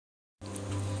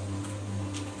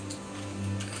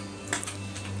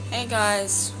Hey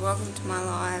guys, welcome to my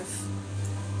live.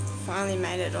 Finally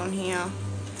made it on here.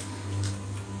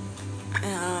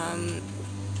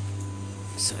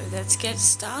 So let's get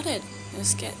started.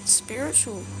 Let's get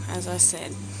spiritual, as I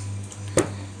said.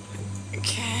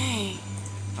 Okay,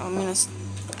 I'll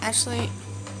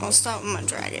start with my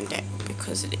dragon deck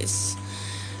because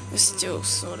we're still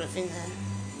sort of in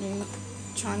the new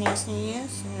Chinese New Year,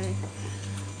 so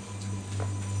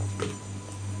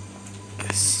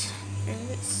let's do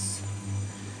this.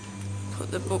 Put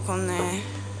the book on there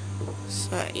so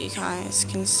that you guys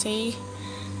can see.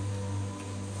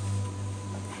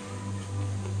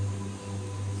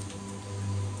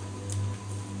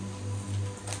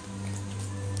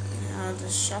 Now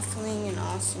just shuffling and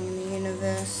asking the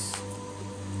universe,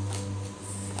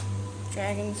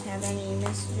 dragons have any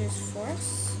messages for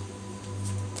us?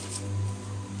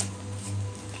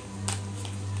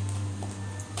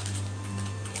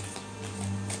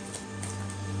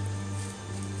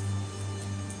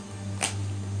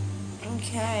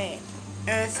 Okay,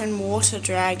 Earth and Water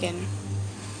Dragon.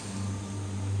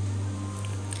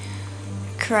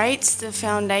 Creates the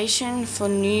foundation for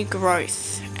new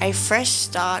growth. A fresh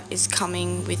start is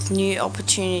coming with new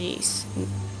opportunities.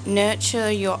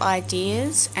 Nurture your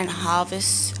ideas and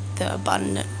harvest the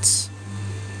abundance.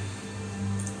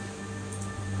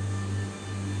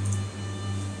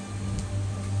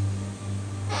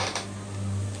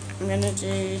 I'm going to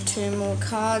do 2 more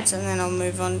cards and then I'll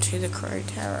move on to the Crow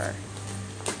Tarot.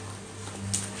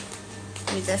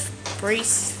 With a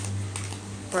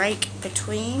break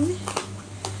between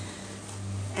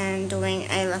and doing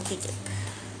a lucky dip.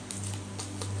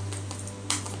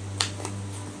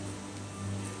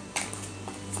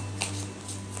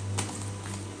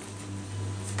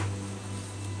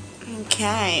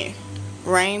 Okay,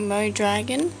 Rainbow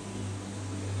Dragon.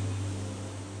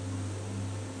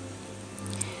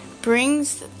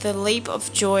 Brings the leap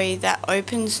of joy that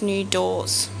opens new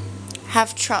doors.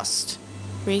 Have trust.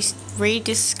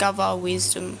 Rediscover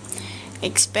wisdom.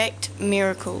 Expect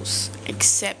miracles.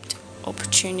 Accept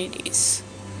opportunities.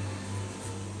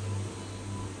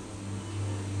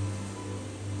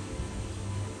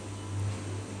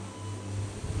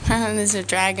 There's a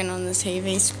dragon on the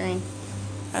TV screen.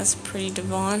 That's pretty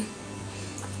divine.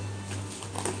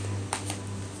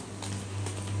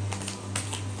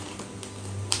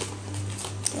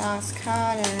 Last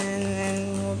card and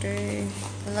then we'll do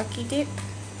the lucky dip.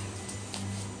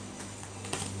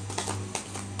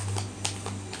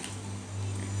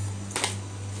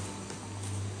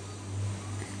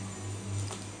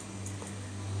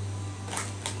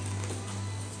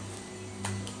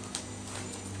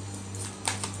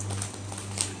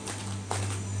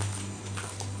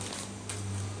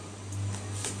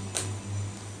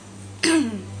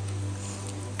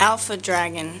 Alpha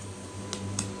Dragon.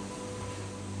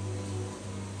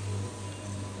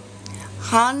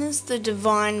 Harness the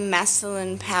divine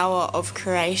masculine power of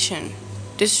creation.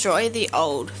 Destroy the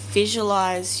old.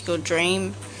 Visualize your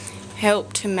dream.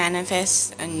 Help to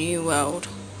manifest a new world.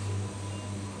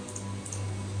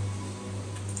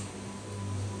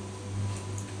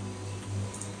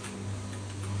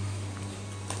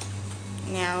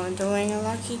 Now we're doing a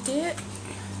lucky dip.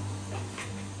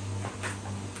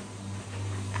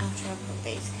 After I put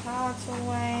these cards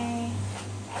away.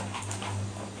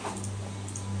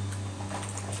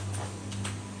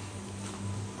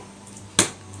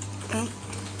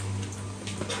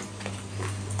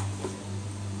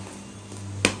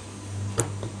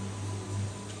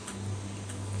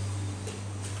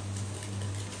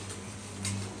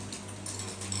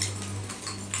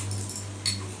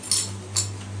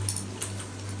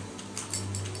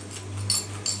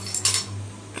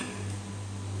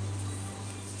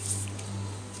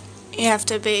 You have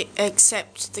to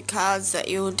accept the cards that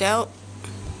you were dealt,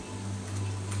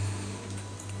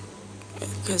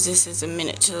 because this is a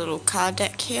miniature little card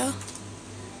deck here.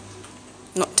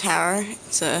 Not tarot,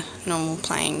 it's a normal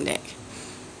playing deck.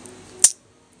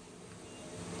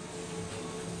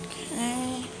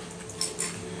 Okay.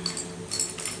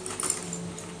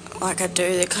 Like I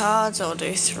do the cards, I'll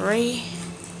do 3.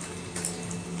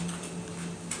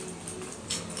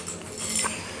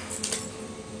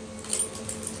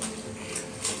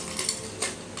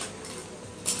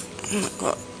 Oh my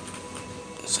god,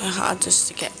 it's so hard just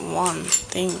to get one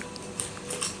thing.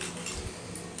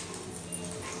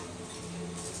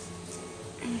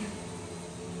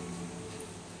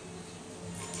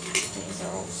 These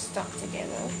are all stuck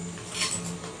together.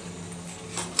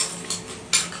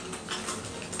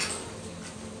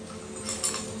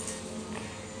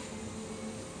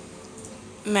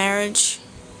 Marriage,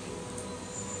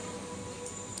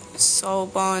 soul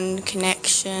bond,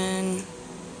 connection,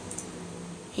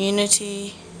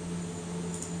 unity,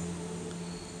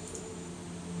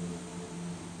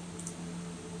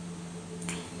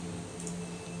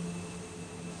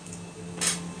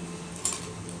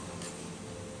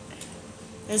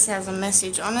 this has a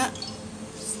message on it.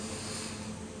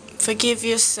 Forgive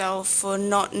yourself for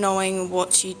not knowing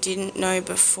what you didn't know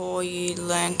before you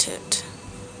learnt it.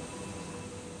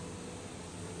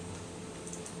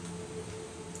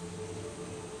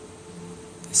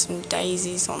 There's some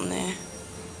daisies on there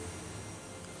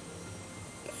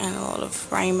and a lot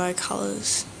of rainbow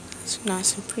colours. It's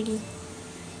nice and pretty.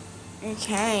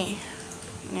 Okay,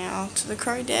 now to the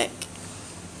crow deck.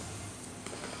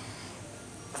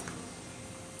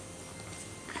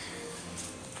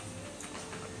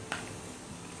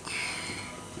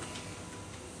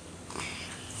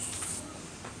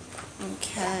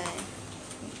 Okay,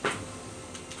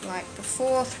 like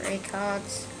before, 3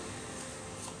 cards.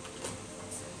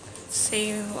 Let's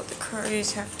see what the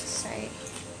crows have to say.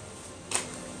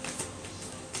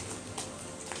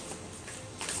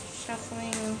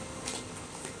 Shuffling.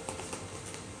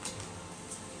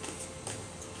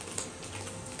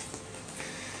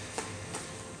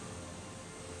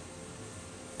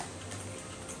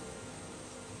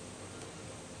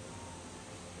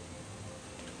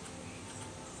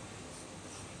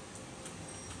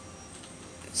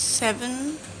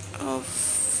 Seven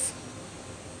of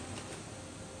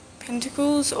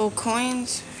Pentacles or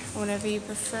coins, whatever you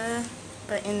prefer,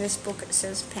 but in this book it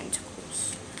says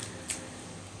Pentacles.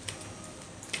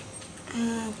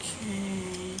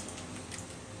 Okay.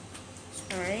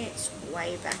 Sorry, it's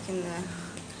way back in the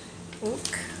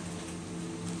book.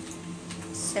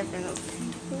 7 of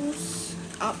Pentacles,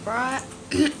 upright.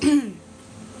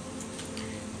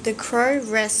 The crow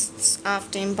rests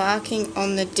after embarking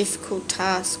on the difficult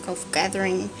task of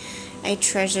gathering a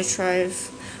treasure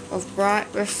trove of bright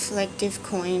reflective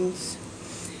coins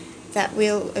that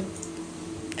will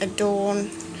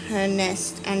adorn her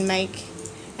nest and make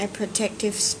a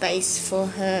protective space for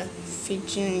her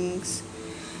fledglings.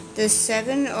 The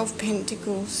 7 of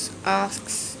Pentacles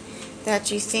asks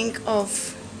that you think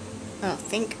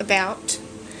about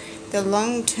the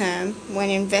long term when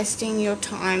investing your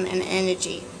time and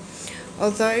energy.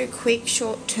 Although quick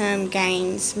short-term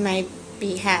gains may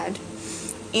be had,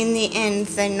 in the end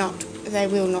they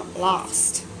will not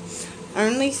last.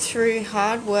 Only through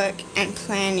hard work and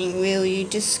planning will you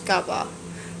discover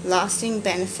lasting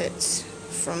benefits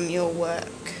from your work.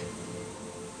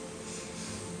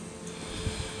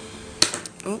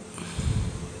 Oh.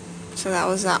 So that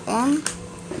was that one.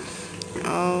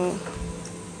 I'll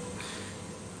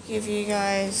give you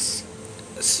guys,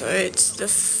 so it's the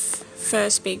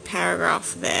first big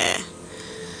paragraph there.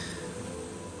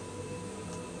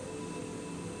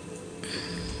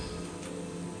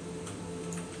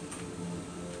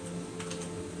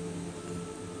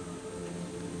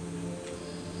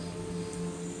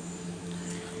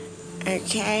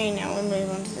 Okay, now we'll move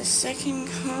on to the second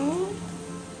card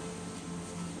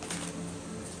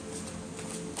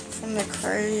from the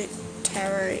Crow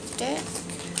Tarot deck.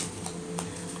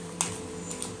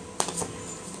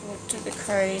 What do the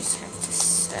crows have to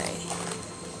say?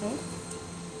 Oh.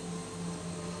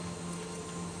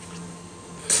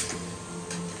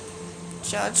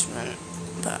 Judgment,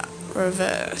 but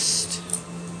reversed.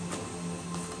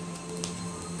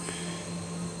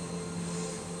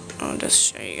 I'll just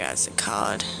show you guys the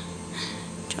card.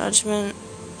 Judgment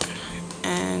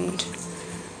and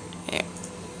yeah,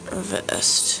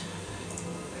 reversed.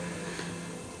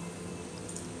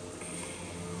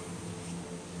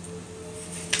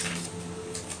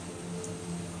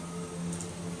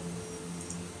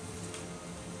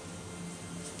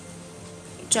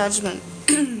 Judgment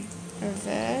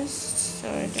reversed, so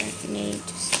I don't need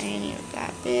to say any of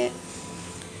that bit.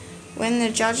 When the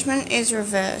judgment is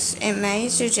reversed, it may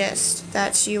suggest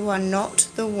that you are not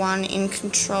the one in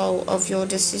control of your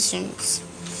decisions,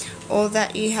 or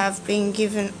that you have been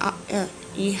given up.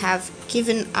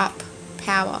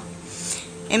 Power.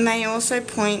 It may also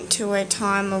point to a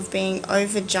time of being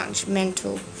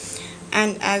over-judgmental,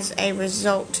 and as a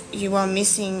result, you are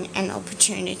missing an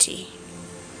opportunity.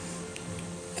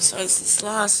 So it's this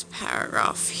last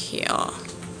paragraph here.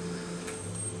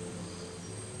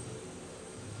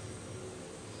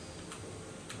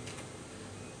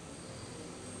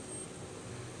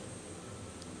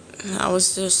 That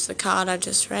was just the card I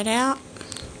just read out.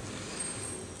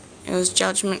 It was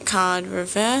Judgment card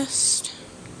reversed.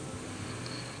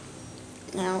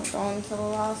 Now we'll go on to the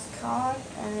last card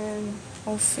and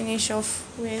I'll finish off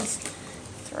with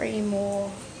 3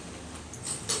 more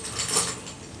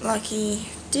lucky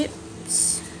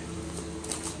dips.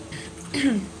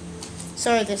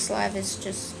 Sorry this live is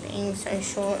just being so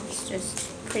short, it's just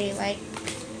pretty late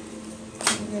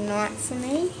in the night for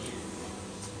me.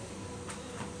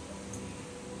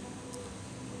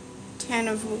 10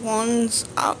 of Wands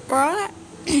upright.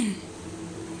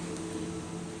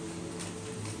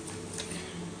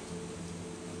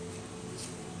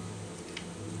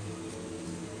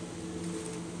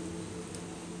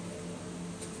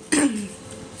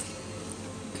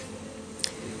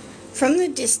 From the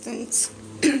distance,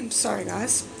 sorry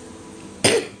guys,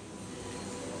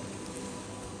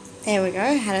 there we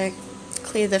go, had to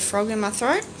clear the frog in my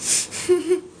throat.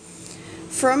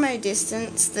 From a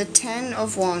distance, the 10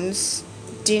 of Wands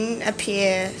didn't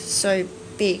appear so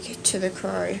big to the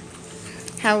crow.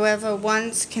 However,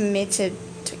 once committed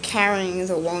to carrying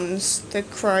the wands, the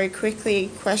crow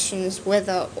quickly questions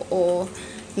whether or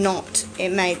not it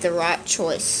made the right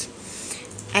choice,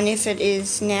 and if it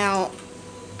is now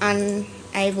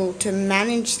unable to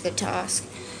manage the task,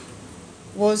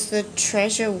 was the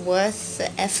treasure worth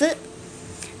the effort?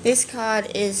 This card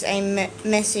is a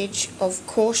message of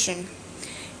caution.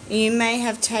 You may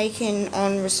have taken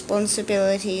on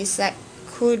responsibilities that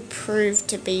could prove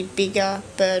to be bigger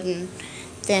burden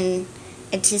than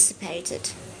anticipated.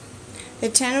 The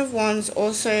 10 of Wands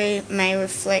also may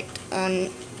reflect an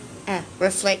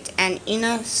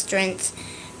inner strength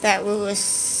that will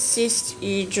assist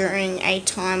you during a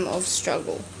time of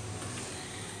struggle.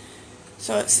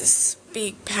 So it's this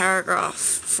big paragraph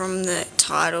from the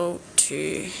title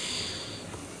to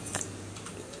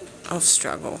of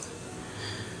struggle.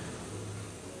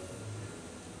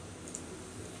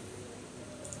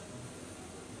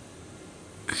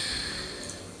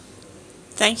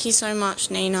 Thank you so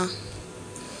much, Nina.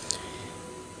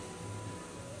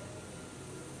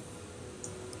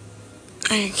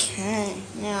 Okay,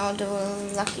 now I'll do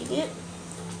a lucky dip.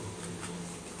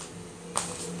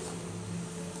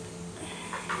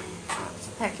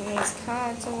 Packing these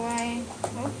cards away.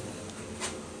 Oh.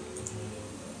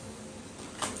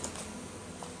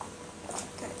 Put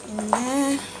that in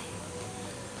there.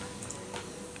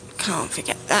 Can't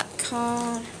forget that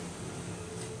card.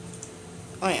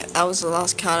 Oh yeah, that was the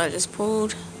last card I just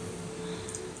pulled.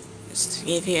 Just to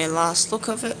give you a last look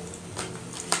of it.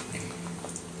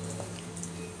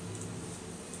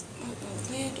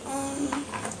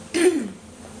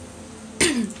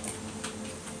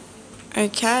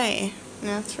 Okay,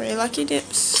 now 3 lucky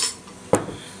dips.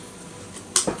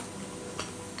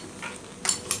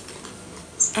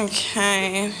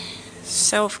 Okay,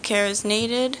 self-care is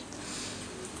needed.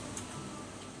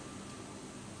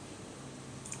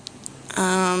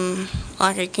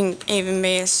 Like it can even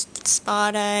be a spa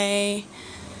day,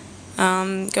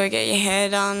 go get your hair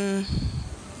done,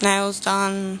 nails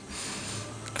done.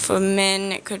 For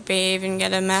men it could be even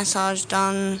get a massage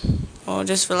done, or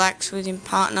just relax with your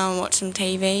partner and watch some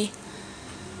TV.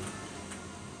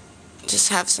 Just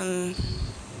have some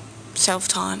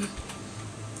self-time.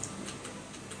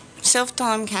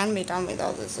 Self-time can be done with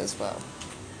others as well.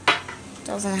 It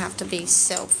doesn't have to be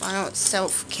self. I know it's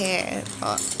self-care,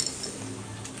 but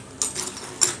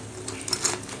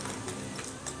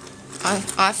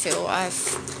I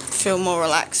feel more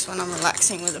relaxed when I'm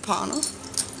relaxing with a partner.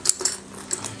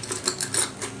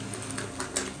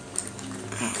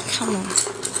 Oh, come on.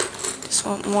 Just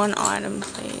want one item,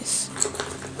 please.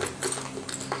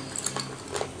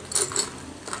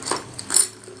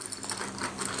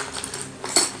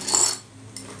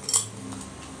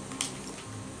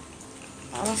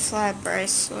 Butterfly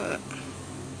bracelet.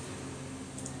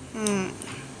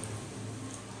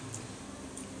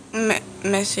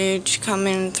 Message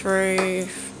coming through.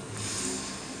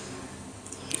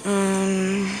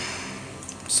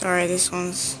 Sorry, this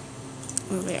one's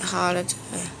a little bit harder to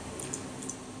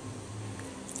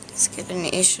just get an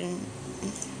intuition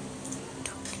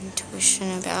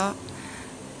about.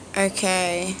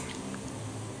 Okay.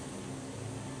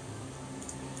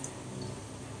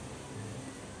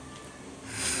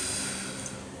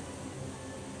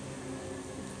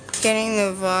 Getting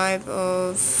the vibe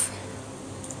of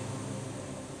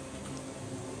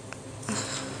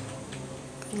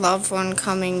loved one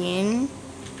coming in.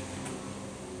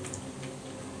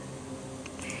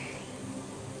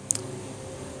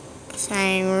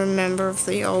 Saying, remember of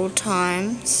the old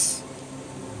times.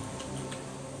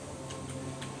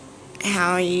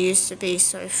 How you used to be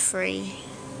so free.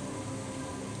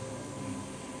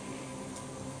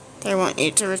 They want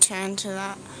you to return to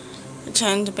that.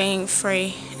 Return to being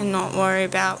free and not worry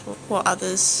about what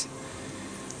others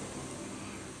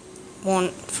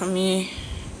want from you.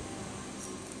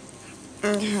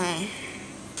 Okay.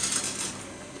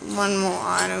 One more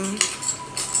item.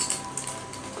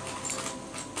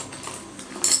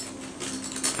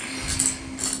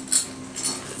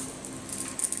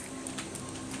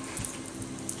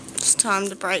 time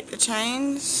to break the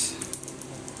chains.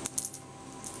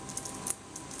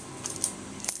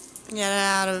 Get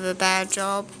out of a bad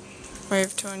job,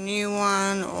 move to a new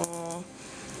one, or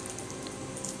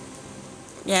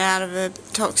get out of a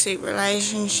toxic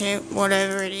relationship.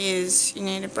 Whatever it is, you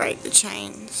need to break the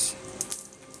chains.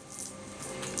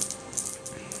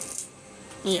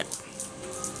 Yeah.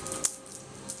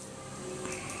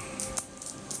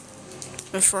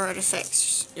 Before it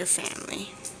affects your family.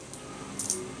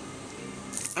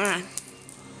 Alright.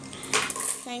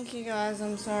 Thank you guys.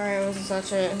 I'm sorry it was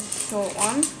such a short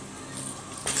one.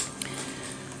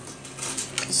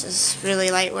 This is really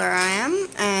late where I am,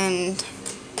 and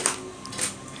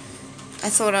I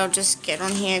thought I'll just get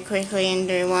on here quickly and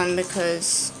do one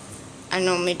because I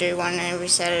normally do one every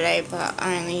Saturday, but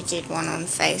I only did one on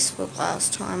Facebook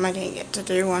last time. I didn't get to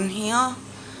do one here.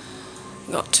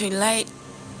 Got too late.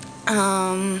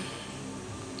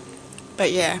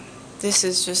 But yeah, this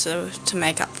is just to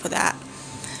make up for that.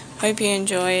 Hope you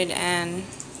enjoyed, and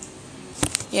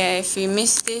yeah, if you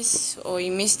missed this or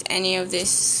you missed any of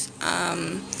this,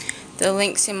 the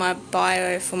link's in my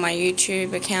bio for my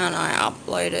YouTube account. I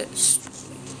upload it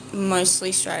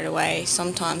mostly straight away.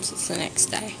 Sometimes it's the next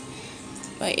day.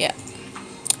 But yeah,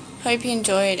 hope you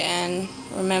enjoyed, and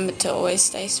remember to always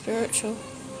stay spiritual.